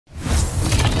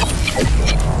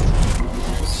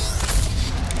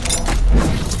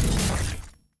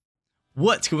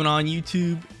What's going on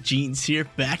YouTube? Jeans here,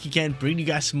 back again, bringing you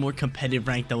guys some more competitive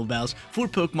ranked double battles for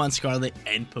Pokemon Scarlet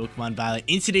and Pokemon Violet.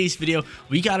 In today's video,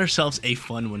 we got ourselves a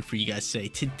fun one for you guys today.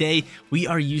 Today, we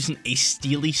are using a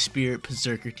Steely Spirit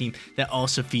Berserker team that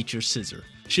also features SCIZOR.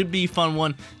 Should be a fun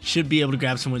one, should be able to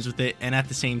grab some wins with it, and at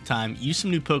the same time, use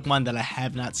some new Pokemon that I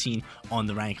have not seen on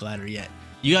the rank ladder yet.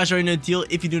 You guys already know the deal.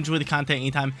 If you do enjoy the content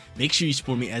anytime, make sure you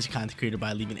support me as a content creator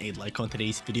by leaving a like on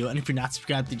today's video. And if you're not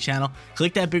subscribed to the channel,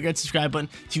 click that big red subscribe button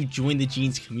to join the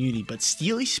Jeans community. But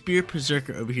Steely Spirit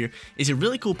Berserker over here is a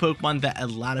really cool Pokemon that a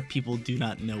lot of people do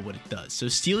not know what it does. So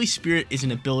Steely Spirit is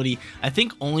an ability I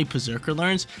think only Berserker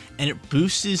learns, and it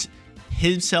boosts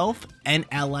himself and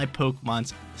allied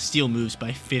Pokemon's steel moves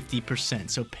by 50%.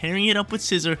 So pairing it up with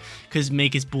SCIZOR could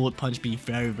make his Bullet Punch be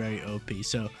very OP.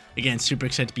 So again, super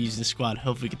excited to be using this squad.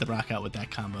 Hopefully get the rock out with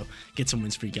that combo, get some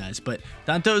wins for you guys. But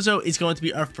Dondozo is going to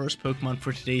be our first Pokemon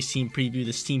for today's team preview.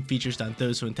 This team features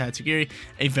Dondozo and Tatsugiri,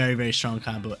 a very strong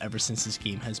combo ever since this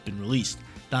game has been released.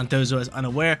 Dondozo is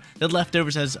unaware, the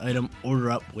leftovers as his item,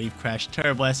 Order Up, Wave Crash,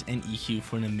 Terra Blast, and EQ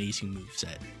for an amazing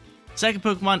moveset. Second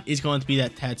Pokemon is going to be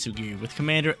that Tatsugiri with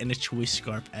Commander and a Choice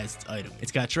Scarf as its item.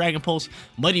 It's got Dragon Pulse,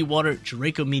 Mighty Water,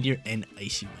 Draco Meteor, and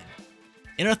Icy Wind.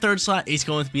 In our third slot is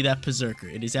going to be that Berserker.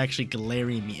 It is actually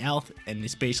Galarian Meowth, and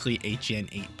it's basically a Gen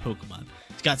 8 Pokemon.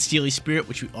 It's got Steely Spirit,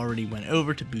 which we already went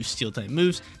over to boost Steel-type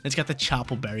moves, and it's got the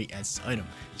Chople Berry as its item.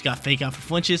 It's got Fake Out for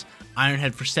flinches, Iron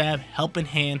Head for stab, Helping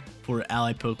Hand for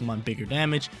allied Pokemon bigger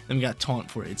damage, then we got Taunt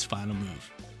for its final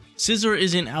move. SCIZOR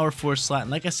is in our fourth slot,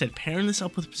 and like I said, pairing this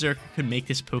up with Berserker could make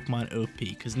this Pokemon OP,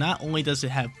 because not only does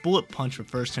it have Bullet Punch for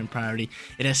first turn priority,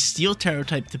 it has Steel Terror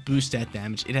type to boost that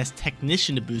damage, it has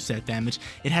Technician to boost that damage,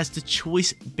 it has the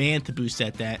Choice Band to boost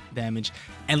that damage,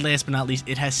 and last but not least,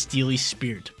 it has Steely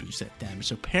Spirit to boost that damage.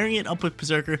 So pairing it up with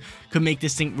Berserker could make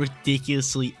this thing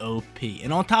ridiculously OP.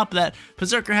 And on top of that,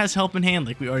 Berserker has Helping Hand,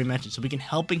 like we already mentioned, so we can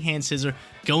Helping Hand SCIZOR,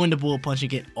 go into Bullet Punch, and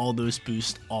get all those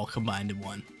boosts all combined in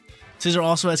one. SCIZOR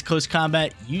also has Close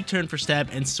Combat, U-Turn for stab,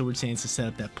 and Sword Stance to set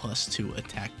up that +2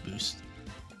 attack boost.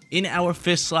 In our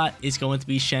fifth slot is going to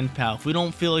be Shenpao. If we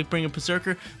don't feel like bringing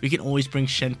Berserker, we can always bring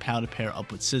Shenpao to pair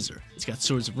up with SCIZOR. It's got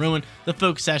Swords of Ruin, the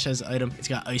Focus Sash as an item, it's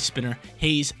got Ice Spinner,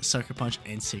 Haze, Sucker Punch,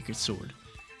 and Sacred Sword.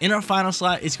 In our final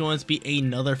slot is going to be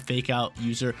another Fake Out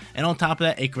user, and on top of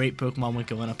that, a great Pokemon when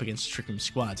going up against Trick Room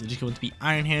squads. It is going to be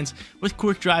Iron Hands with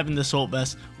Quick Drive and the Assault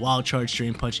Vest, Wild Charge,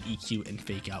 Drain Punch, EQ, and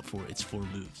Fake Out for its 4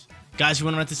 moves. Guys, if you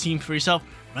want to rent this team for yourself,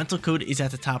 rental code is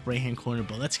at the top right hand corner,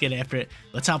 but let's get after it.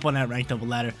 Let's hop on that ranked double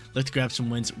ladder. Let's grab some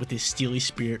wins with this Steely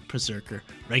Spirit Berserker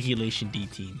Regulation D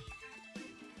team.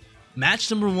 Match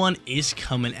number 1 is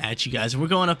coming at you guys. We're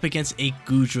going up against a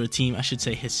Goodra team. I should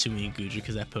say Hisui and Goodra,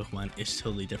 because that Pokemon is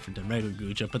totally different than regular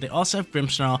Goodra. But they also have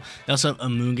Grimmsnarl, they also have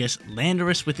Amoonguss,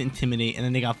 Landorus with Intimidate, and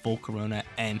then they got Volcarona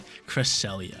and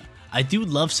Cresselia. I do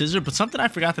love SCIZOR, but something I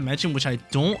forgot to mention, which I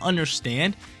don't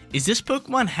understand, is this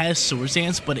Pokemon has Swords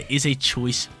Dance, but it is a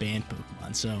Choice Band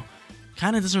Pokemon. So,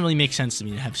 kind of doesn't really make sense to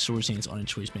me to have Swords Dance on a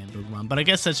Choice Band Pokemon. But I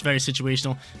guess that's very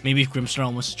situational. Maybe if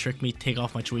Grimmsnarl wants to trick me, take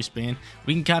off my Choice Band,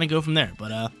 we can kind of go from there.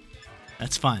 But,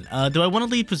 that's fine. Do I want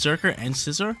to lead Berserker and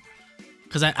SCIZOR?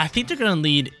 Because I think they're going to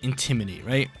lead Intimidate,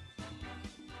 right?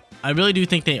 I really do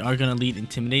think they are going to lead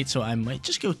Intimidate, so I might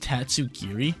just go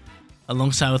Tatsugiri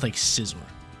alongside with, like, SCIZOR.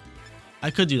 I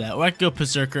could do that, or I could go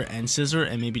Berserker and SCIZOR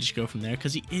and maybe just go from there,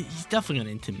 because he's definitely going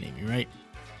to intimidate me, right?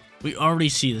 We already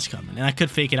see this coming, and I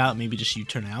could fake it out, maybe just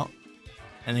U-turn out,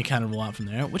 and then kind of roll out from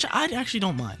there, which I actually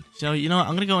don't mind. So, you know what,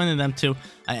 I'm going to go into them too.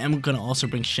 I am going to also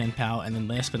bring Shenpao, and then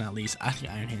last but not least, I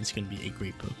think Iron Hand is going to be a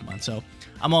great Pokemon, so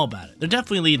I'm all about it. They're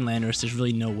definitely leading Landorus, there's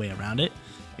really no way around it.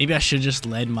 Maybe I should just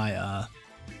led my,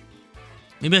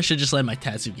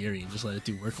 Tatsugiri and just let it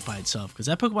do work by itself, because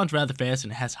that Pokemon's rather fast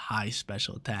and it has high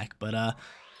special attack. But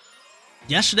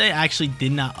yesterday I actually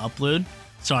did not upload.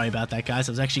 Sorry about that, guys.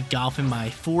 I was actually golfing. My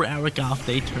 4-hour golf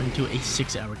day turned into a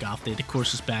 6-hour golf day. The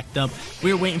course was backed up.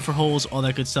 We were waiting for holes, all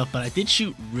that good stuff, but I did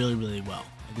shoot really well.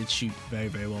 I did shoot very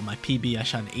well. My PB, I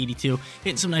shot an 82,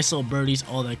 hitting some nice little birdies,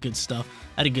 all that good stuff.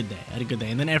 I had a good day.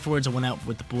 And then afterwards, I went out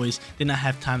with the boys. Did not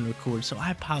have time to record, so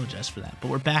I apologize for that. But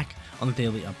we're back on the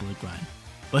daily upload grind.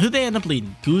 But who they end up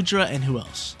leading? Goodra and who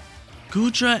else?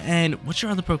 Goodra and what's your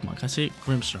other Pokemon? Can I say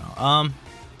Grimmsnarl?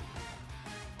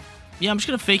 Yeah, I'm just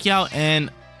gonna fake out and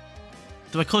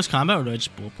do I close combat or do I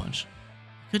just Bullet Punch?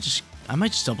 I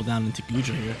might just double down into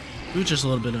Goodra here. Goodra's a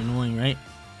little bit annoying, right?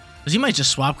 Because he might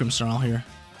just swap Grimmsnarl here.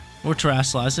 Or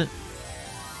Terrasilize it.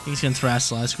 I think he's gonna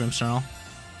Terrasilize Grimmsnarl.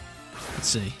 Let's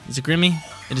see. Is it Grimmy?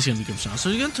 It is gonna be Grimmsnarl. So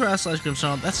he's gonna Terrasilize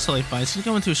Grimmsnarl. That's totally fine. He's gonna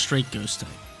go into a straight Ghost type.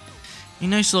 A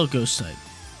nice little Ghost type.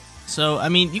 So, I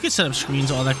mean, you can set up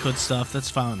screens, all that good stuff. That's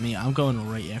fine with me. I'm going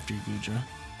right after Goodra,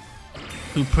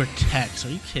 who protects. Are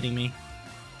you kidding me?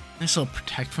 Nice little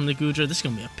protect from the Goodra. This is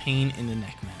going to be a pain in the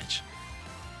neck match.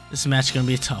 This match is going to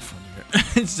be a tough one here.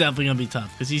 It's definitely going to be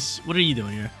tough because he's... What are you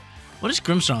doing here? What is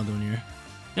Grimmsnarl doing here?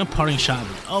 You know, parting shot.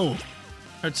 Oh,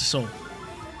 hurts the soul.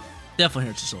 Definitely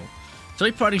hurts the soul. So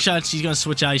he parting shots. He's going to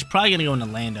switch out. He's probably going to go into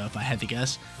Lando if I had to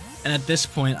guess. And at this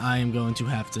point, I am going to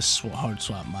have to hard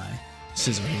swap my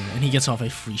Scizor here. And he gets off a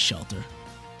free shelter.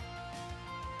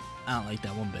 I don't like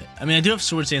that one bit. I mean, I do have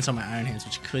Swords Dance on my Iron Hands,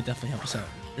 which could definitely help us out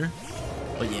later.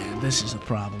 But yeah, this is a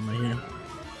problem right here.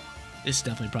 This is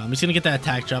definitely a problem. He's going to get that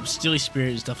attack drop. Steely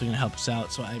Spirit is definitely going to help us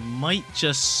out. So I might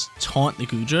just taunt the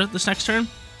Goodra this next turn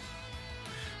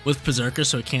with Berserker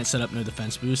so it can't set up no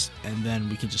defense boost. And then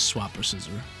we can just swap our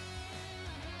Scizor.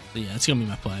 So yeah, it's going to be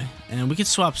my play. And we could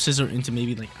swap Scizor into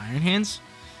maybe like Iron Hands.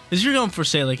 Because you're going for,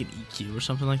 say, like an EQ or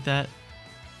something like that.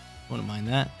 Wouldn't mind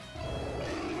that.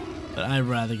 But I'd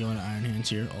rather go into Iron Hands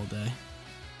here all day.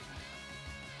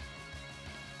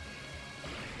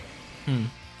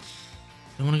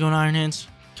 I want to go in Iron Hands.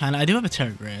 Kinda. I do have a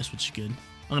Terra Grass, which is good.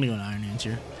 I'm going to go in Iron Hands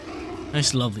here.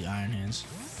 Nice, lovely Iron Hands.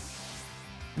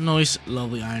 Nice,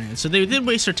 lovely Iron Hands. So they did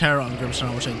waste their Terra on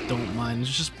Grimmsnarl, which I don't mind.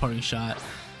 It's just a parting shot.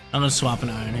 I'm going to swap in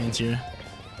Iron Hands here.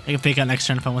 I can fake out next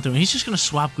turn if I want to. And he's just going to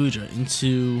swap Goodra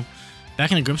into...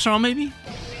 Back into Grimmsnarl, maybe?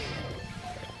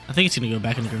 I think it's going to go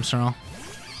back into Grimmsnarl.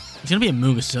 It's going to be a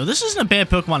Mungus. So this isn't a bad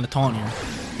Pokemon to taunt here.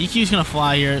 EQ is going to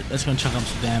fly here. That's going to chunk up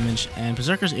some damage. And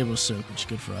Berserker's able to soak, which is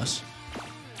good for us.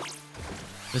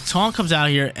 The taunt comes out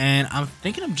here, and I'm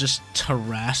thinking of just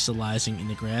terrestrializing in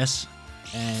the grass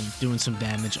and doing some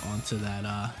damage onto that.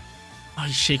 Oh,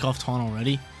 you shake off taunt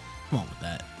already? Come on with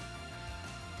that.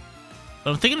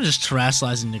 But I'm thinking of just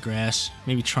terrestrializing in the grass.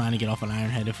 Maybe trying to get off an Iron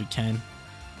Head if we can.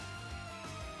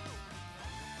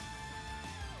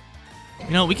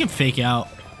 You know, we can fake out.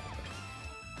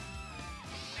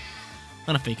 I'm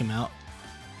gonna fake him out.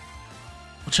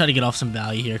 We'll try to get off some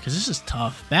value here because this is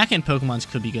tough. Back-end Pokemons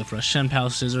could be good for us. Shenpao,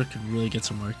 Scizor could really get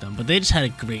some work done. But they just had a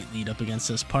great lead up against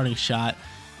us. Parting shot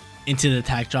into the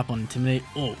attack drop on Intimidate.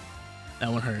 Oh,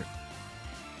 that one hurt.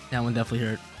 That one definitely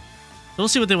hurt. So we'll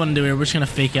see what they want to do here. We're just going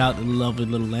to fake out the lovely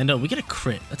little Lando. We get a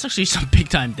crit. That's actually some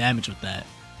big-time damage with that.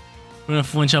 We're going to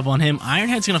flinch up on him. Iron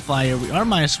Head's going to fly here. We are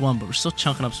 -1, but we're still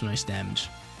chunking up some nice damage.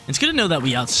 And it's good to know that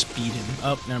we outspeed him.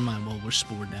 Oh, never mind. Well, we're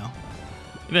spored now.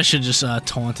 Maybe I should have just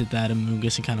taunted that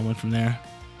Amoonguss and kind of went from there.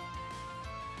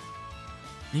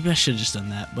 Maybe I should have just done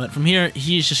that. But from here,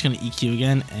 he's just going to EQ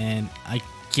again. And I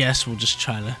guess we'll just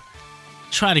try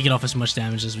to get off as much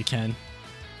damage as we can.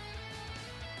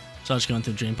 So I'll just go into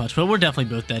a Drain Punch. But we're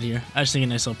definitely both dead here. I just think a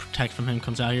nice little Protect from him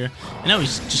comes out here. And now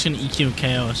he's just going to EQ and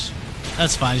KO us.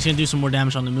 That's fine. He's going to do some more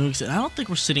damage on the Amoonguss. And I don't think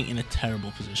we're sitting in a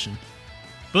terrible position.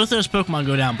 Both those Pokemon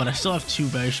go down, but I still have two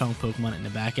very strong Pokemon in the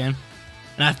back end.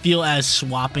 And I feel as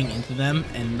swapping into them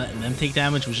and letting them take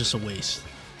damage was just a waste.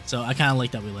 So I kind of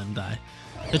like that we let him die.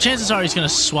 The chances are he's going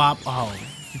to swap... Oh,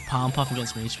 Palm Puff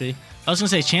against my HP. I was going to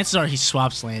say, chances are he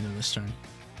swaps Lando this turn.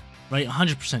 Right?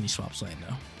 100% he swaps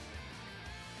Lando.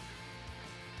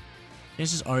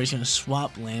 Chances are he's going to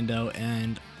swap Lando,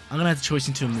 and I'm going to have to choice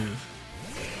into a move.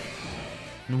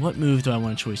 And what move do I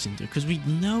want to choice into? Because we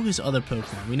know his other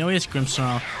Pokemon. We know he has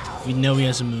Grimmsnarl, we know he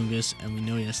has Amoonguss, and we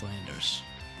know he has Landorus.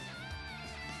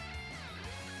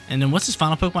 And then what's his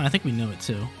final Pokemon? I think we know it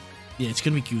too. Yeah, it's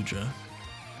going to be Goodra.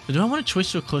 But do I want to choice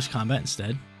to a close combat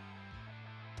instead?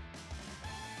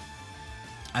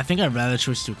 I think I'd rather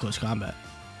choice to a close combat.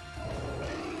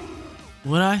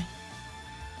 Would I?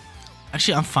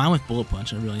 Actually, I'm fine with Bullet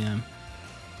Punch. I really am.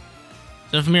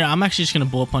 So from here, I'm actually just going to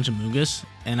Bullet Punch Amoonguss,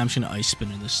 and I'm just going to Ice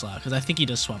Spinner this slot, because I think he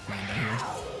does swap Lando here.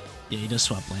 Yeah, he does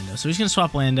swap Lando. So he's going to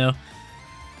swap Lando.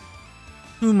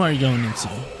 Whom are you going into?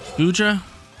 Goodra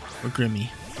or Grimmy?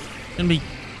 It's going to be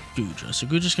Goodra. So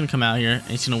Goodra's going to come out here, and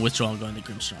he's going to withdraw and go into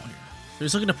Grimmsnarl here. So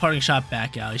he's looking to Parting Shot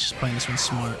back out. He's just playing this one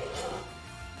smart.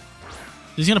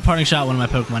 He's going to Parting Shot one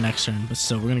of my Pokemon next turn, but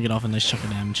still, we're going to get off a nice chunk of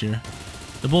damage here.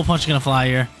 The Bullet Punch is going to fly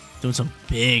here, doing some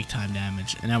big time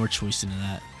damage, and now we're choiced into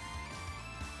that.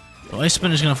 So Ice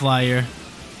Spinner's going to fly here,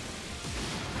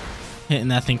 hitting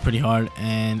that thing pretty hard,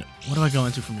 and what do I go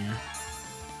into from here?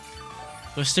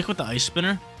 Do I stick with the Ice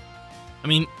Spinner? I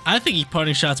mean, I think he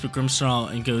Parting Shots with Grimmsnarl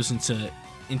and goes into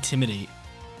Intimidate.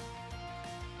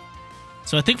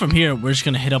 So I think from here, we're just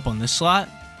going to hit up on this slot,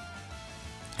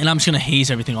 and I'm just going to haze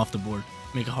everything off the board.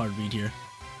 Make a hard read here.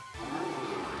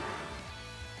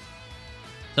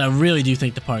 So I really do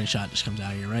think the Parting Shot just comes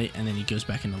out here, right? And then he goes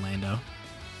back into Lando.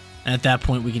 And at that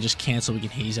point, we can just cancel, we can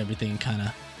haze everything, kind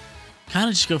of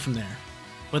just go from there.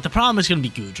 But the problem is going to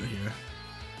be Goodra here.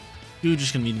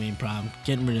 Gudra's gonna be the main problem.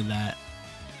 Getting rid of that.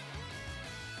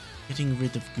 Getting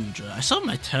rid of Gudra. I still have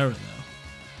my Terra though.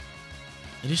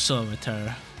 I do still have my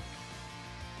Terra.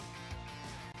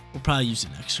 We'll probably use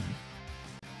it next turn.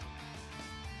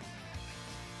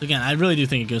 Again, I really do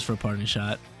think it goes for a parting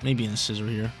shot. Maybe in the Scizor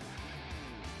here.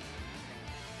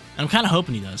 I'm kind of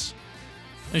hoping he does.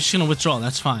 He's just going to withdraw.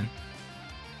 That's fine.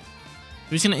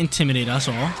 He's going to intimidate us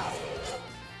all.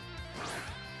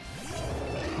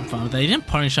 I'm fine with that. He didn't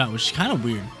parting shot, which is kind of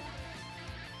weird.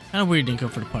 Kind of weird he didn't go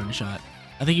for the parting shot.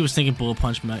 I think he was thinking Bullet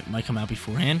Punch might come out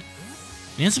beforehand.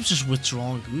 He ends up just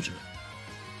withdrawing Gudra.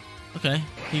 Okay.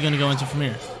 Who are you going to go into from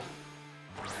here?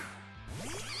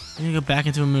 You're going to go back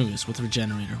into Amoonguss with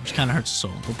Regenerator, which kind of hurts the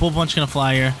soul. But Bullet Punch is going to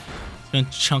fly here. It's going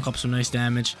to chunk up some nice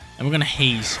damage. And we're going to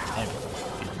haze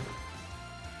everything.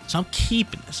 So I'm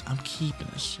keeping this. I'm keeping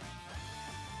this.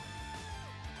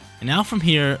 And now from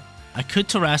here, I could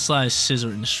Terrasilize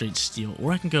Scizor into straight Steel,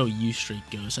 or I can go use straight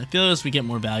Ghost. I feel as we get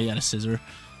more value out of Scizor,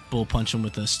 Bullet Punch him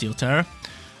with a Steel Terror.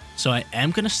 So I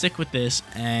am going to stick with this,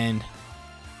 and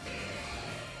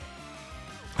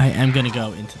I am going to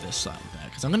go into this slot with that.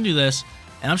 Because I'm going to do this,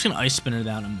 and I'm just going to Ice Spinner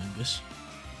down Amoonguss.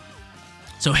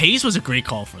 So Haze was a great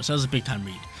call for us. That was a big time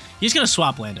read. He's going to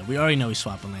swap Lando. We already know he's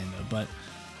swapping Lando, but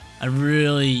I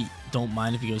really don't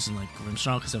mind if he goes in like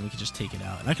Grimmsnarl, because then we can just take it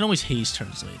out. And I can always Haze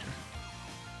turns later.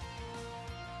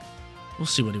 We'll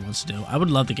see what he wants to do. I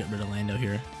would love to get rid of Lando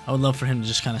here. I would love for him to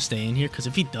just kind of stay in here, because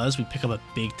if he does, we pick up a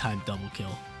big time double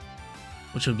kill,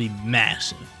 which would be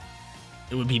massive.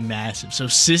 It would be massive. So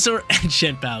Scizor and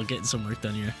Shenpao getting some work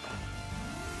done here.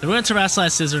 We're going to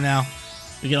Terrasilize Scizor now.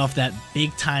 We get off that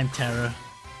big time Terra.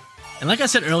 And like I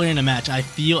said earlier in the match, I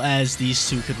feel as these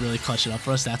two could really clutch it up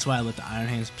for us. That's why I let the Iron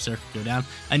Hands Berserker go down.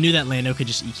 I knew that Lando could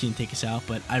just EQ and take us out,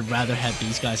 but I'd rather have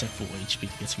these guys at full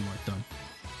HP to get some work done,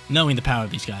 knowing the power of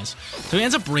these guys. So he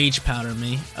ends up Rage Powdering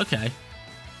me. Okay.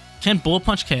 Can Bullet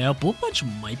Punch KO? Bullet Punch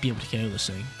might be able to KO this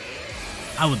thing.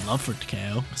 I would love for it to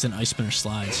KO, because then Ice Spinner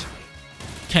slides.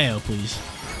 KO, please.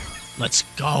 Let's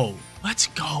go. Let's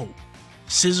go.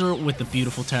 Scizor with the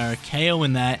beautiful Terra. KO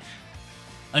in that.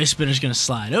 Ice Spinner's going to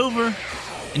slide over.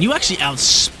 And you actually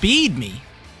outspeed me.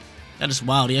 That is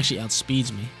wild. He actually outspeeds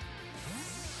me.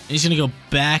 And he's going to go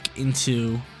back into...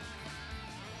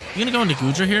 You going to go into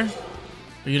Gudra here? Or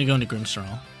are you going to go into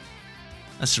Grimmsnarl?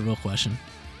 That's the real question.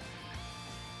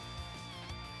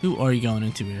 Who are you going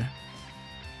into here?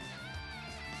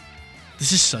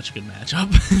 This is such a good matchup.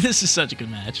 This is such a good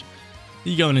match. Who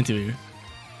are you going into here?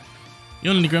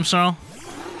 You going into Grimmsnarl?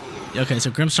 Okay,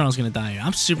 so Grimmsnarl's going to die here.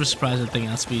 I'm super surprised that thing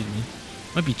outspeeded me.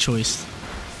 Might be choiced.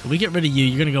 But we get rid of you.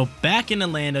 You're going to go back into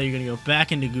Lando. You're going to go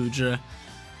back into Gudra.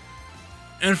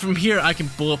 And from here, I can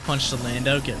Bullet Punch the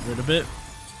Lando, get rid of it.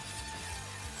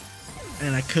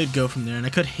 And I could go from there, and I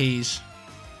could Haze.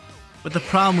 But the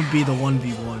problem would be the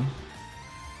 1v1.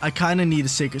 I kind of need a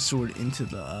Sacred Sword into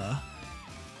the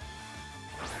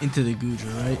Gudra,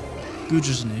 right?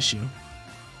 Gudra's an issue.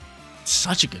 It's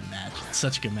such a good match. It's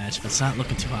such a good match, but it's not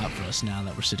looking too hot for us now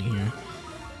that we're sitting here.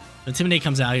 Intimidate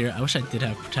comes out here. I wish I did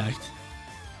have Protect.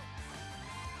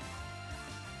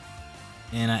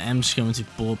 And I am just going to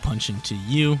Bullet Punch into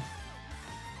you.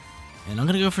 And I'm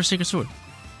going to go for Sacred Sword.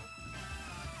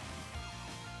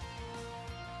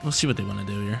 We'll see what they want to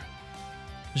do here.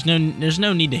 There's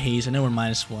no need to Haze. I know we're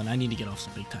 -1. I need to get off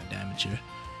some big time damage here.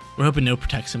 We're hoping no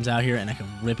Protect comes out here, and I can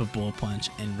rip a Bullet Punch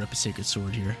and rip a Sacred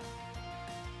Sword here.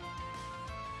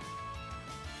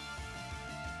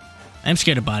 I'm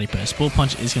scared of Body Press. Bullet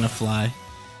Punch is going to fly.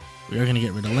 We are going to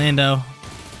get rid of Lando.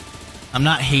 I'm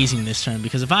not hazing this turn,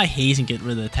 because if I haze and get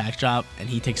rid of the attack drop and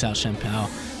he takes out Shenpao,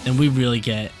 then we really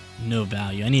get no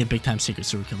value. I need a big time Sacred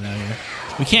Sword coming out here.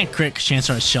 We can't crit because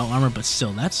Chansar has Shell Armor, but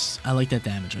still, I like that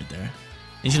damage right there.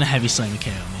 He's going to Heavy Slam and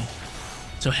KO me.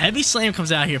 So Heavy Slam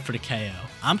comes out here for the KO.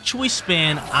 I'm Choice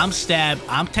Span, I'm Stab,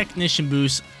 I'm Technician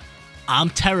Boost, I'm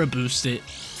Terra Boosted.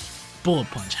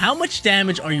 Bullet Punch. How much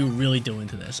damage are you really doing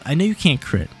to this? I know you can't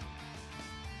crit.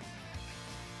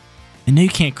 I know you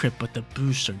can't crit, but the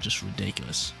boosts are just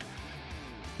ridiculous.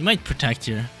 You might Protect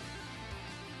here.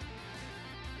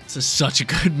 This is such a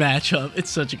good matchup.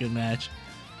 It's such a good match.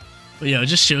 But yo, it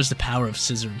just shows the power of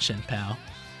Scizor and Shenpao.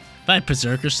 If I had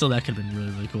Berserker still, that could have been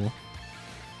really, really cool.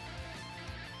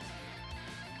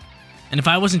 And if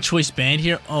I wasn't Choice Banned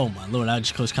here, oh my lord, I would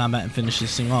just close combat and finish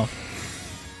this thing off.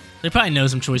 He probably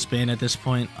knows I'm Choice Banned at this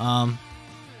point.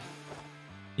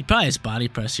 He probably has Body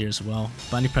Press here as well.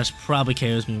 Body Press probably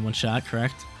KOs me in one shot,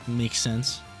 correct? Makes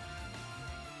sense.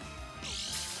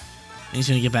 And he's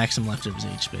going to get back some leftovers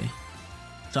HP.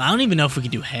 So I don't even know if we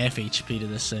could do half HP to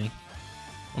this thing.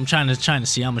 I'm trying to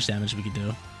see how much damage we could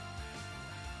do.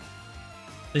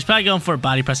 He's probably going for a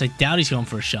body press. I doubt he's going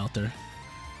for a shelter.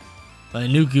 But I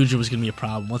knew Goodra was going to be a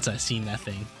problem once I seen that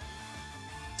thing.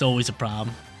 It's always a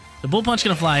problem. The Bull Punch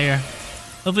going to fly here.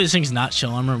 Hopefully this thing's not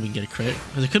Shell Armor and we can get a crit.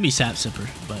 Because it could be Sap Sipper,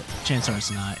 but chances are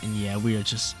it's not. And yeah, we are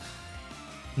just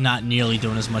not nearly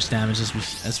doing as much damage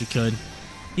as we could.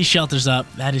 He shelters up.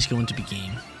 That is going to be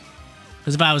game.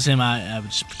 Because if I was him, I would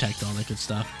just protect all that good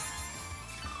stuff.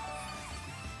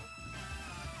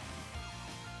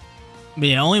 But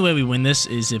yeah, only way we win this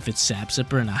is if it's Sap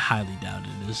Sipper, and I highly doubt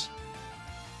it is.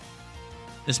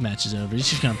 This match is over. He's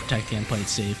just going to protect it and play it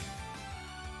safe.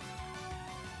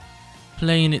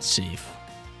 Playing it safe.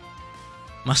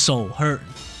 My soul hurting.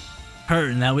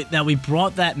 Hurting that we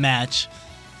brought that match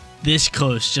this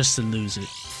close just to lose it.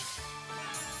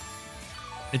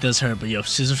 It does hurt, but yo,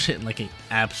 Scizor's hitting like an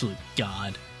absolute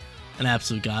god. An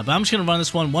absolute god. But I'm just going to run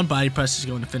this one. One body press is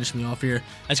going to finish me off here.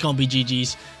 That's going to be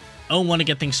GG's. 0-1 to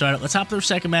get things started. Let's hop to our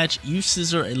second match. Use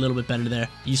Scizor a little bit better there.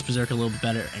 Use Berserk a little bit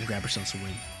better and grab ourselves a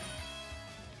win.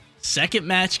 Second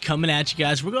match coming at you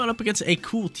guys. We're going up against a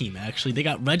cool team, actually. They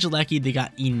got Regieleki, they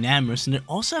got Enamorous, and they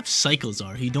also have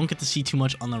SCIZOR, who you don't get to see too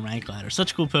much on the rank ladder.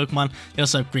 Such cool Pokemon. They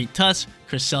also have Great Tusk,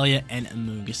 Cresselia, and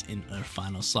Amoonguss in their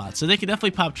final slot. So they can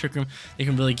definitely pop Trick Room. They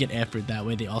can really get after it that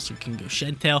way. They also can go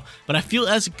Shed Tail. But I feel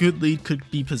as a good lead could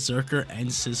be Berserker and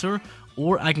Scizor,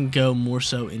 or I can go more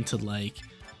so into like...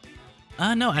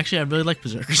 no, actually, I really like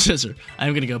Berserker Scizor. I'm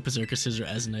going to go Berserker Scizor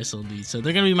as a nice little lead. So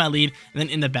they're going to be my lead. And then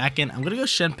in the back end, I'm going to go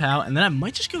Shenpao. And then I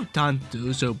might just go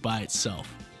Dondozo by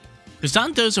itself. Because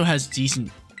Dondozo has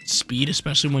decent speed,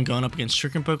 especially when going up against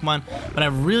Stricken Pokemon. But I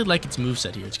really like its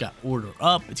moveset here. It's got Order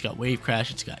Up. It's got Wave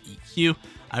Crash. It's got EQ.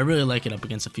 I really like it up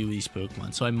against a few of these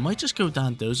Pokemon. So I might just go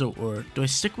Dondozo, or do I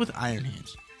stick with Iron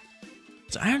Hands?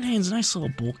 So Iron Hand's a nice little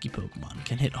bulky Pokemon.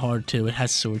 Can hit hard too. It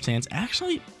has Swords Hands.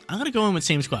 Actually, I'm going to go in with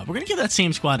same squad. We're going to give that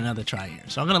same squad another try here.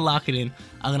 So I'm going to lock it in.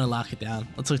 I'm going to lock it down.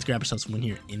 Let's look to grab ourselves a win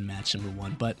here in match number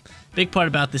 1. But big part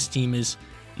about this team is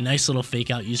nice little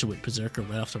fake out user with Berserker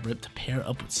right off the rip to pair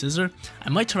up with Scizor. I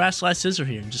might Terrasilize Scizor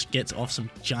here and just get off some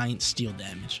giant steel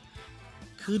damage.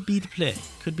 Could be the play.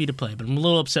 Could be the play. But I'm a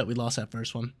little upset we lost that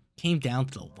first one. Came down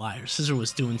to the wire. Scizor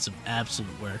was doing some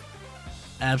absolute work.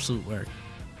 Absolute work.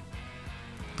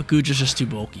 But Goodra's just too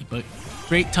bulky. But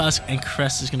Great Tusk and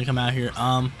Crest is going to come out here.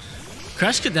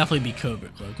 Crest could definitely be Cobra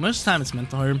Cloak. Most of the time it's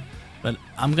Mental Herb, but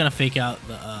I'm going to fake out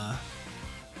the, I'm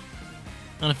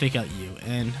going to fake out you.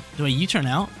 And do I U-turn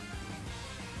out?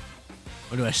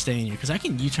 Or do I stay in here? Because I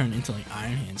can U-turn into like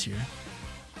Iron Hands here,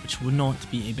 which would not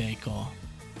be a bad call.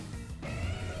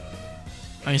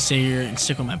 I'm going to stay here and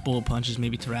stick with my Bullet Punches,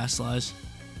 maybe Terrasilize.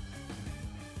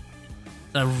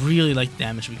 I really like the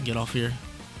damage we can get off here.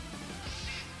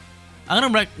 I'm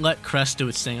going to let Crest do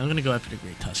its thing. I'm going to go after the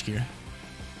Great Tusk here.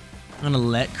 I'm going to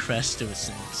let Crest do its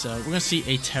thing. So we're going to see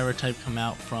a Terra type come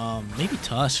out from maybe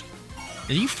Tusk.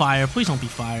 Are you Fire? Please don't be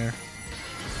Fire.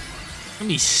 It's going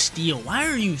to be Steel. Why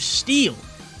are you Steel?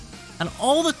 On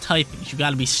all the typings, you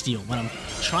got to be Steel when I'm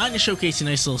trying to showcase a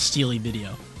nice little Steely video.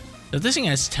 So if this thing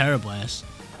has Terra Blast...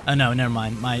 Oh no, never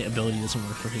mind. My ability doesn't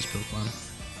work for his Pokemon.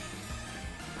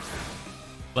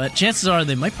 But chances are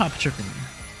they might pop a Trick Room.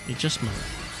 They just might.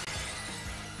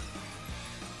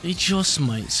 They just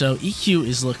might. So EQ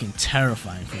is looking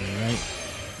terrifying for me, right?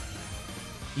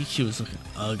 EQ is looking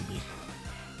ugly.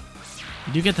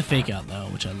 You do get the fake out though,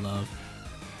 which I love.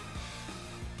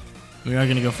 We are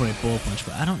going to go for a Bullet Punch,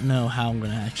 but I don't know how I'm going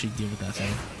to actually deal with that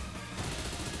thing.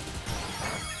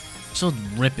 Still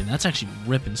ripping. That's actually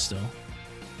ripping still.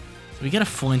 So we get a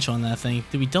flinch on that thing.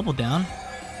 Did we double down?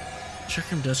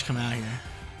 Trick Room does come out here.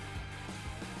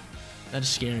 That is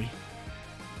scary.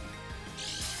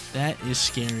 That is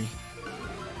scary.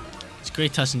 This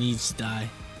Great Tusk needs to die.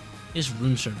 He has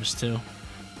Room Service too.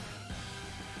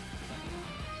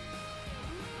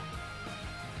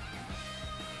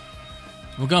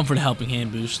 We're going for the Helping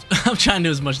Hand boost. I'm trying to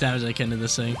do as much damage as I can to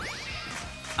this thing.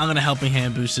 I'm going to Helping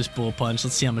Hand boost this Bullet Punch.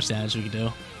 Let's see how much damage we can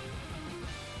do.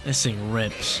 This thing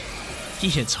rips. He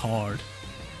hits hard.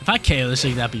 If I KO this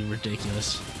thing, that'd be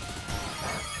ridiculous.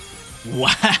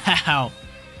 Wow.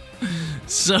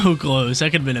 So close.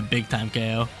 That could have been a big time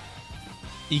KO.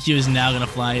 EQ is now going to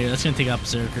fly here. That's going to take out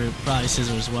Berserker. Probably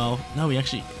Scizor as well. No, we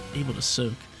actually able to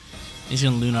soak. He's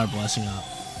going to Lunar Blessing up.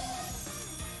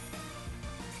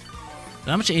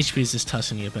 But how much HP is this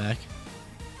Tusk going to get back?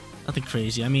 Nothing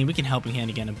crazy. I mean, we can Helping Hand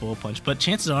again and Bullet Punch. But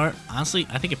chances are, honestly,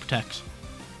 I think it protects.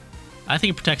 I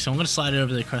think it protects, so I'm going to slide it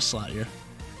over the Crest slot here.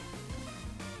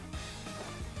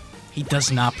 He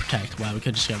does not protect. Wow, we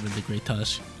could just got rid of the Great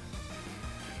Tusk.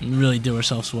 We really do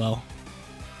ourselves well.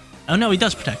 Oh no, he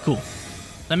does protect. Cool.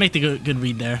 That make the good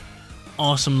read there.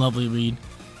 Awesome, lovely read.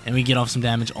 And we get off some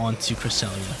damage onto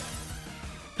Cresselia.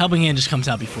 Helping Hand just comes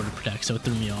out before the Protect, so it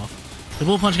threw me off. The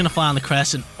Bullet Punch gonna fly on the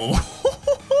crest and woo!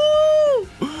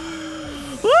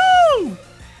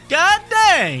 God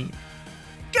dang!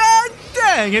 God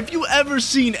dang! Have you ever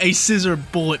seen a Scizor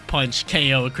Bullet Punch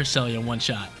KO a Cresselia in one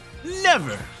shot?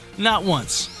 Never! Not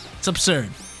once. It's absurd.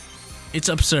 It's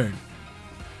absurd.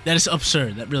 That is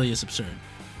absurd. That really is absurd.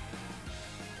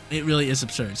 It really is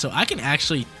absurd. So I can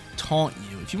actually taunt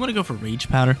you. If you want to go for Rage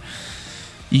Powder,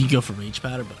 you can go for Rage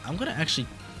Powder, but I'm gonna actually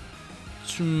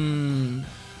I'm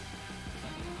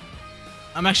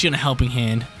actually gonna Helping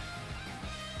Hand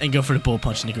and go for the Bullet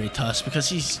Punch in the Great Tusk because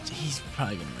he's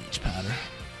probably gonna Rage Powder.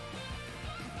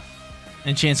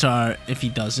 And chances are, if he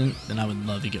doesn't, then I would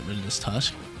love to get rid of this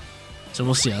Tusk. So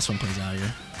we'll see how this one plays out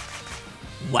here.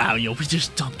 Wow, yo, we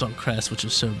just dumped on Crest, which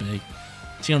was so big.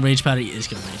 Is he gonna Rage Powder? He is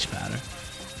gonna Rage Powder.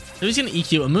 So he's gonna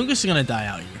EQ. Amoonguss is gonna die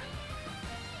out here.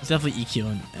 He's definitely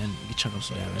EQing and we can chuck up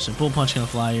some damage. So Bullet Punch gonna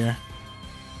fly here.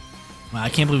 Wow, I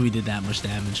can't believe we did that much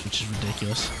damage, which is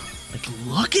ridiculous. Like,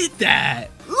 look at that!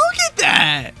 Look at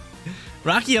that!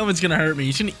 Rocky Helmet's gonna hurt me.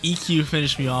 He's gonna EQ,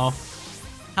 finish me off.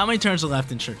 How many turns are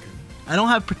left in Trick Room? I don't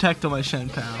have Protect on my Shen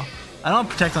Pal. I don't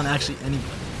have Protect on actually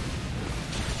anybody.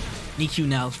 EQ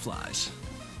now flies.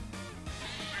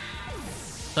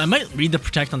 So I might read the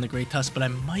Protect on the Great Tusk, but I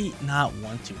might not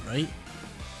want to, right?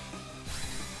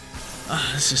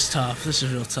 This is tough. This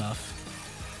is real tough.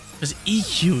 Because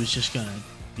EQ is just gonna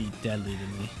be deadly to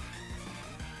me.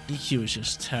 EQ is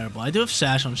just terrible. I do have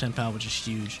Sash on Shen Pal, which is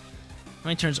huge. How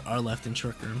many turns are left in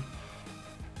Trick Room?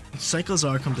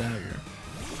 SCIZOR comes out here.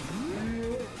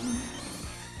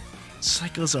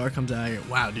 SCIZOR comes out here.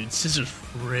 Wow, dude, Scizor's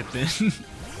ripping.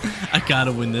 I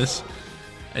gotta win this.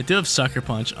 I do have Sucker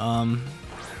Punch.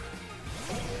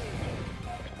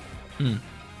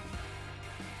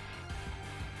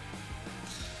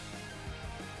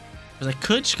 Because I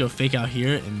could just go Fake Out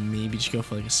here and maybe just go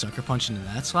for like a Sucker Punch into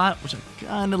that slot, which I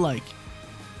kind of like.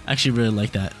 I actually really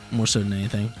like that more so than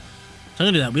anything. So I'm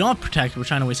gonna do that. We don't have Protect. We're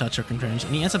trying to waste out Trick Room turns,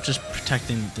 and he ends up just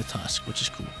protecting the Tusk, which is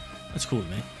cool. That's cool with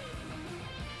me.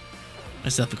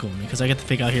 That's definitely cool with me because I get the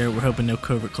Fake Out here. We're hoping no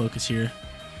Covert Cloak is here.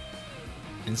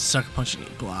 And Sucker Punch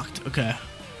get blocked. Okay.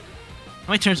 How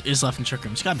many turns is left in Trick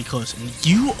Room? It's gotta be close. And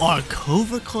you are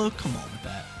Covert Cloak? Come on with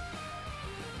that.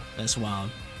 That's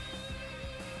wild.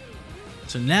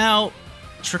 So now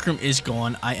Trick Room is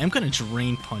gone. I am gonna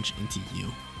Drain Punch into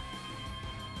you.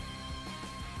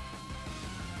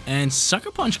 And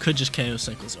Sucker Punch could just KO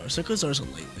SCIZOR. SCIZOR's a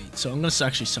late, so I'm gonna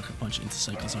actually Sucker Punch into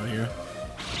SCIZOR here.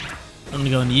 I'm gonna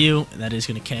go into you, and that is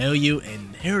gonna KO you,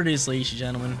 and here it is, ladies and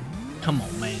gentlemen. Come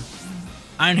on, man.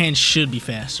 Iron Hands should be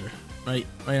faster, right?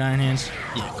 Right, Iron Hands?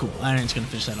 Yeah, cool. Iron Hands gonna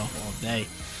finish that off all day.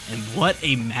 And what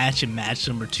a match in match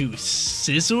number 2.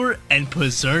 Scizor and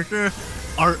Berserker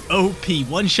are OP.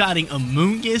 One-shotting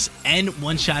Amoonguss and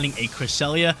one-shotting a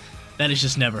Cresselia. That is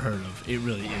just never heard of. It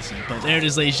really isn't. But there it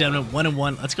is, ladies and gentlemen.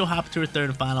 1-1. Let's go hop to our third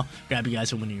and final. Grab you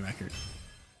guys a winning record.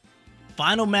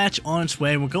 Final match on its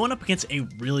way. We're going up against a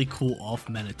really cool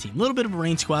off-meta team. A little bit of a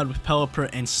rain squad with Pelipper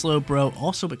and Slowbro,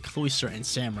 also with Cloyster and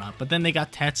Samurott. But then they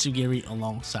got Tatsugiri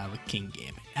alongside with King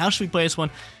Gambit. How should we play this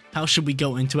one? How should we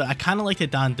go into it? I kind of like the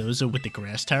Dondozo with the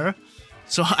Grass Terror.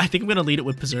 So I think I'm going to lead it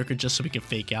with Berserker just so we can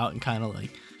fake out and kind of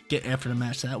like get after the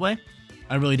match that way.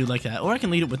 I really do like that. Or I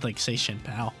can lead it with like, say, Shen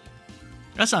Pao.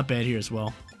 That's not bad here as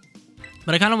well.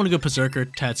 But I kind of want to go Berserker,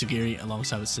 Tatsugiri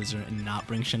alongside with Scizor and not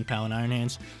bring Shen Pao and Iron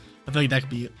Hands. I feel like that could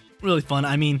be really fun.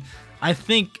 I mean, I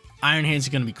think Iron Hands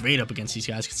are going to be great up against these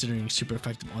guys considering he's super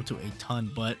effective onto a ton.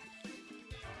 But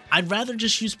I'd rather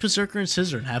just use Berserker and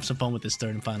Scizor and have some fun with this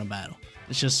third and final battle.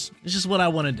 It's just what I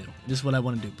want to do. This is what I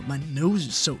want to do. But my nose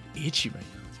is so itchy right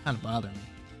now. It's kind of bothering me.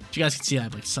 But you guys can see I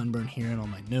have like sunburn here and on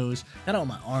my nose. Got it on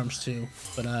my arms too.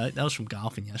 But that was from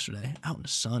golfing yesterday. Out in the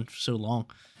sun for so long.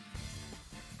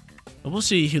 But we'll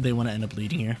see who they want to end up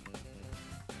leading here.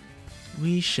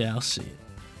 We shall see it.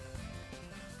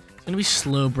 It's going to be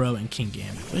Slowbro and King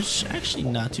Gambit. Which is actually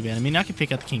not too bad. I mean, I can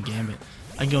pick out the King Gambit.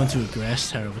 I can go into a Grass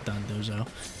Terror with Dondozo.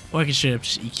 Or I can straight up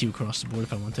just EQ across the board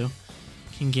if I want to.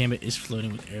 King Gambit is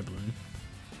floating with Air Balloon.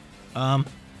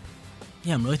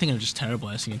 Yeah, I'm really thinking of just Terror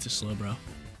Blasting into Slowbro.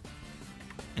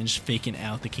 And just faking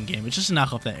out the King Gambit. Just to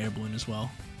knock off that Air Balloon as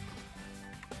well.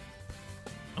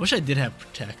 I wish I did have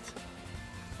Protect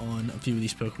on a few of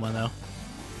these Pokemon though.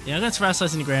 Yeah, I'm going to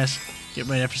Terrasilize in the grass. Get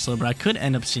right after Slowbro. I could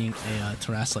end up seeing a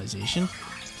Terrasilization.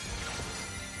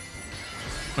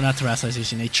 Or not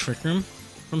Terrasilization, a Trick Room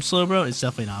from Slowbro is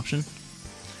definitely an option.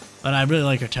 But I really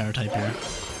like our Terror type here.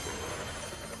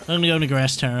 I'm going to go into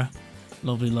Grass Terror.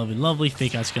 Lovely, lovely, lovely.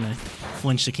 Fake Out's going to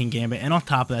flinch the King Gambit. And on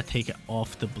top of that, take it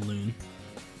off the balloon.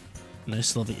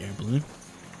 Nice lovely air balloon.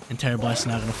 And Terra Blast is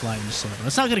not going to fly into Slowbro.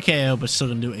 It's not going to KO, but still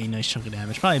going to do a nice chunk of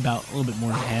damage. Probably about a little bit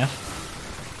more than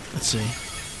half. Let's see.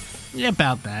 Yeah,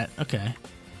 about that. Okay.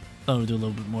 Thought we'd do a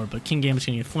little bit more, but King Gambit's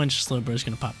going to get flinched. Slowbro's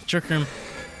going to pop the Trick Room.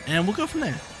 And we'll go from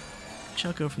there.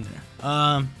 Shall go from there.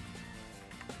 I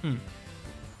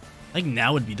think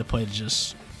now would be the play to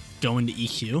just go into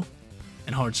EQ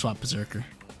and hard swap Berserker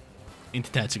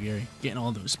into Tatsugiri. Getting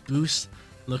all those boosts.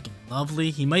 Looking lovely.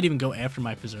 He might even go after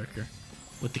my Berserker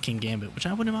with the King Gambit, which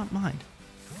I wouldn't mind.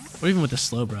 Or even with the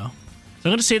Slowbro. So I'm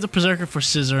going to save the Berserker for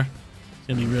SCIZOR. It's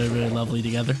going to be really, really lovely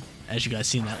together, as you guys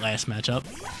seen in that last matchup.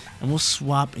 And we'll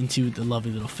swap into the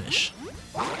lovely little fish.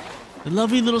 The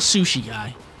lovely little sushi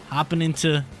guy. Hopping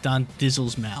into Don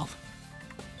Dizzle's mouth.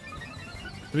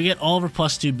 We get all of our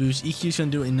 +2 boosts. EQ's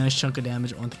going to do a nice chunk of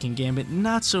damage onto King Gambit.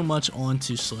 Not so much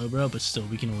onto Slowbro, but still,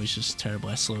 we can always just Terra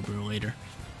Blast Slowbro later.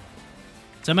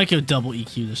 So I might go double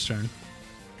EQ this turn.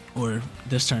 Or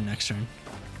this turn, next turn.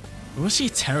 We'll see a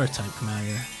Terra type come out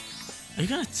here. Are you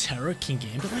going to Terra King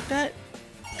Gambit like that?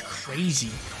 Crazy.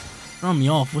 Throw me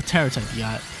off. What Terra type you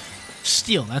got?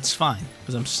 Steel, that's fine.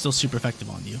 Because I'm still super effective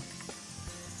on you.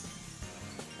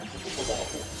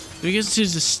 So he gets to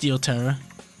the Steel Terra.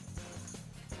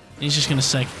 And he's just going to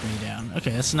Psychic me down.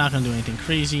 Okay, that's not going to do anything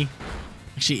crazy.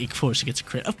 Actually, of course it gets a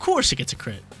crit. Of course it gets a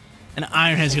crit. And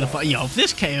Iron Head's going to fight. Yo, if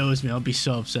this KOs me, I'll be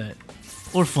so upset.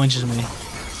 Or flinches me.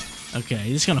 Okay,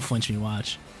 he's going to flinch me,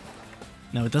 watch.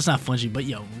 No, it does not flinch me. But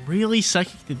yo, really?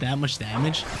 Psychic did that much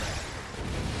damage?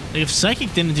 Like, if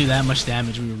Psychic didn't do that much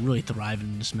damage, we would really thrive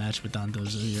in this match with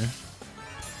Dondozo here.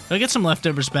 So I get some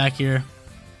leftovers back here.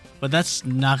 But that's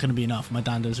not going to be enough. My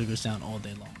Dondozo goes down all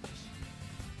day long.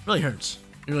 It really hurts.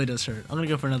 It really does hurt. I'm going to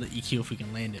go for another EQ if we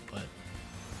can land it, but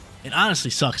it honestly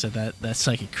sucks at that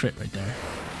Psychic crit right there.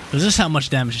 Because this is how much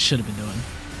damage it should have been doing.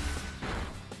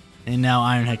 And now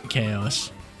Ironhead can KO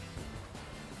us.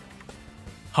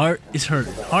 Heart is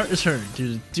hurting. Heart is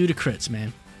hurting due to crits,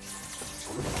 man.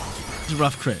 It's a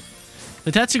rough crit.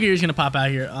 The Tatsugiri is going to pop out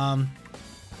here.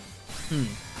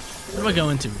 What do I go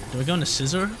into? Do I go into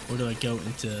SCIZOR? Or do I go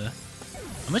into...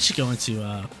 I might just go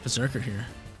into Berserker here.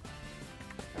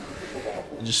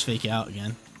 And just fake out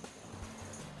again.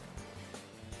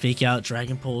 Fake out,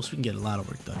 Dragon Pulse. We can get a lot of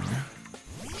work done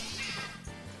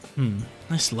here.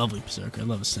 Nice, lovely Berserker. I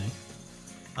love this thing.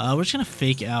 We're just going to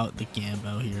fake out the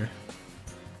Gambo here.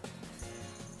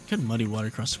 Good Muddy Water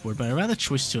across the board, but I'd rather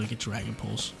choice 2 like a Dragon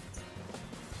Pulse.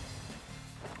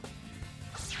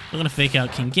 We're going to fake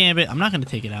out King Gambit. I'm not going to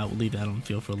take it out. We'll leave that on the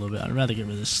field for a little bit. I'd rather get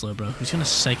rid of this Slowbro, who's going to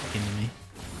Psychic into me.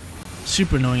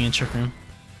 Super annoying in Trick Room.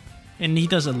 And he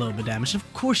does a little bit of damage.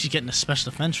 Of course he's getting the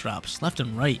special defense drops. Left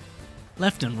and right.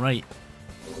 Left and right.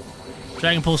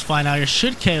 Dragon Pulse flying out here.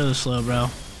 Should KO the Slowbro.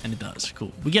 And it does.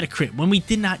 Cool. We get a crit when we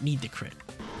did not need the crit.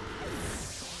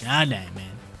 God dang,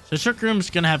 man. So Trick Room's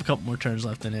going to have a couple more turns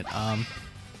left in it.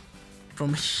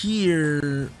 From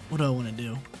here, what do I want to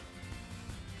do?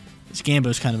 This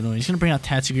Gambo's kind of annoying. He's going to bring out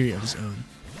Tatsugiri of his own.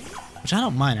 Which I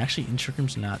don't mind. Actually, in Trick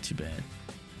Room's not too bad.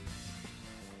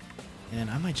 And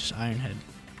I might just Ironhead.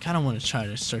 Kind of want to try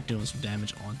to start doing some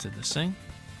damage onto this thing.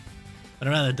 But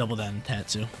I'd rather double that in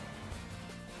Tatsu.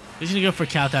 He's going to go for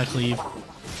Kowtow Cleave.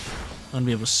 I'm going to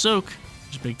be able to soak,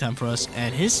 which is big time for us.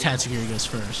 And his Tatsugiri goes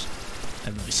first.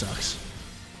 That really sucks.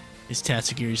 His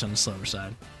Tatsugiri's on the slower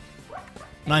side.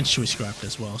 Mine's Choice Scarlet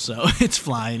as well, so it's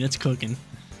flying, it's cooking.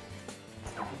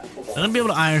 I'm going to be able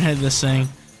to Ironhead this thing,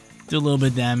 do a little bit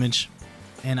of damage.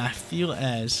 And I feel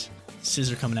as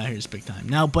SCIZOR coming out here is big time.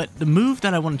 Now, but the move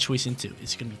that I want to choice into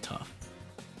is going to be tough.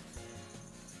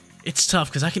 It's tough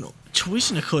because I can choice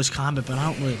into close combat, but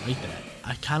I don't really like that.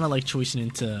 I kind of like choosing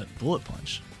into Bullet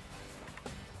Punch.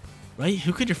 Right?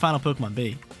 Who could your final Pokemon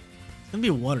be? It's going to be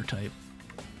a water type.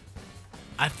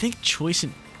 I think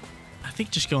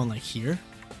just going like here,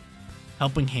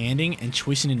 helping handing, and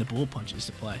choicing into Bullet Punch is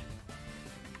the play.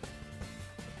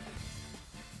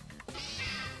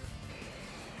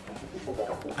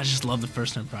 I just love the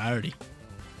first turn priority.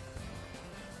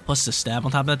 Plus the stab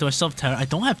on top of that. Do I still have Terra? I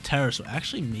don't have Terra, so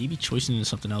actually maybe choicing into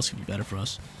something else could be better for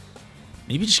us.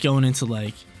 Maybe just going into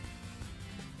like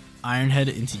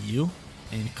Ironhead into you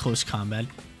in close combat.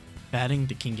 Batting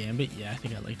the King Gambit. Yeah, I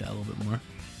think I like that a little bit more.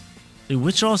 So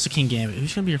which draws the King Gambit?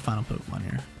 Who's going to be your final Pokemon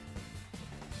here?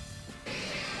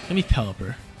 Let me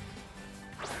Pelipper.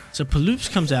 So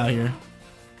Paloops comes out here.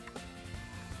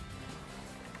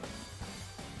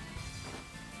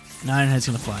 And Ironhead's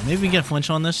going to fly. Maybe we can get a flinch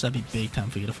on this. That'd be big time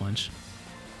if we get a flinch.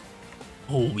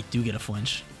 Oh, we do get a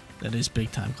flinch. That is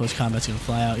big time. Close combat's going to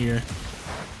fly out here.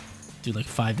 Do like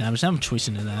 5 damage. Now I'm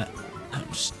choicing into that.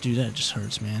 Dude, that just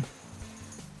hurts, man.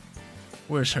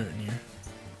 Where's hurting here?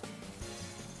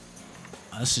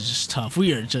 this is just tough.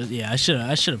 We are just, yeah, I should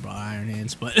have brought Iron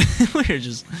Hands, but we are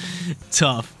just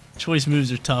tough. Choice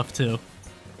moves are tough too.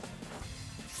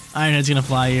 Iron Head's gonna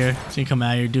fly here. It's gonna come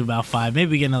out here, do about 5.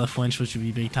 Maybe we get another flinch, which would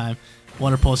be big time.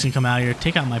 Water Pulse can come out here,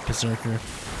 take out my Berserker.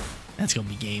 That's gonna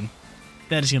be game.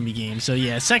 That is gonna be game. So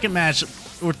yeah, second match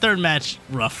or third match,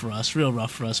 rough for us, real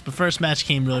rough for us. But first match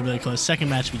came really close. Second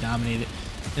match we dominated.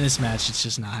 In this match, it's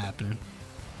just not happening.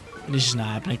 It's just not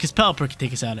happening because Pelipper can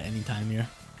take us out at any time here.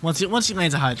 Once he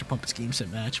lands a Hydro Pump, it's game set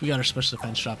match. We got our special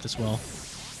defense dropped as well.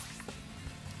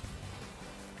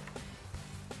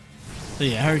 So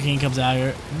yeah, Hurricane comes out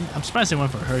here. I'm surprised they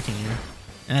went for a Hurricane here.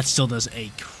 And that still does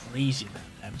a crazy amount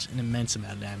of damage. An immense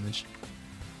amount of damage.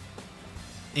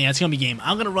 Yeah, it's going to be game.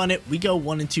 I'm going to run it. We go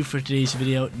 1 and 2 for today's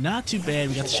video. Not too bad.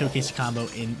 We got to showcase the combo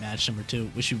in match number 2.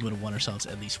 Wish we would have won ourselves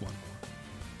at least one more.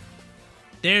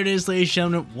 There it is, ladies and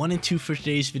gentlemen, 1 and 2 for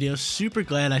today's video. Super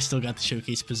glad I still got to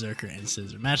showcase Berserker and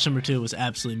SCIZOR. Match number 2 was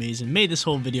absolutely amazing. Made this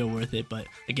whole video worth it, but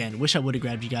again, wish I would have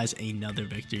grabbed you guys another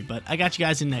victory. But I got you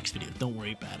guys in the next video. Don't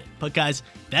worry about it. But guys,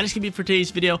 that is going to be it for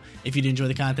today's video. If you did enjoy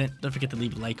the content, don't forget to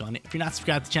leave a like on it. If you're not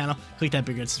subscribed to the channel, click that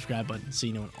big red subscribe button so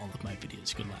you know when all of my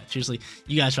videos go live. Seriously,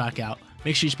 you guys rock out.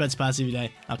 Make sure you spread positivity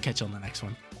today. I'll catch you on the next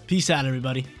one. Peace out,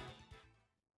 everybody.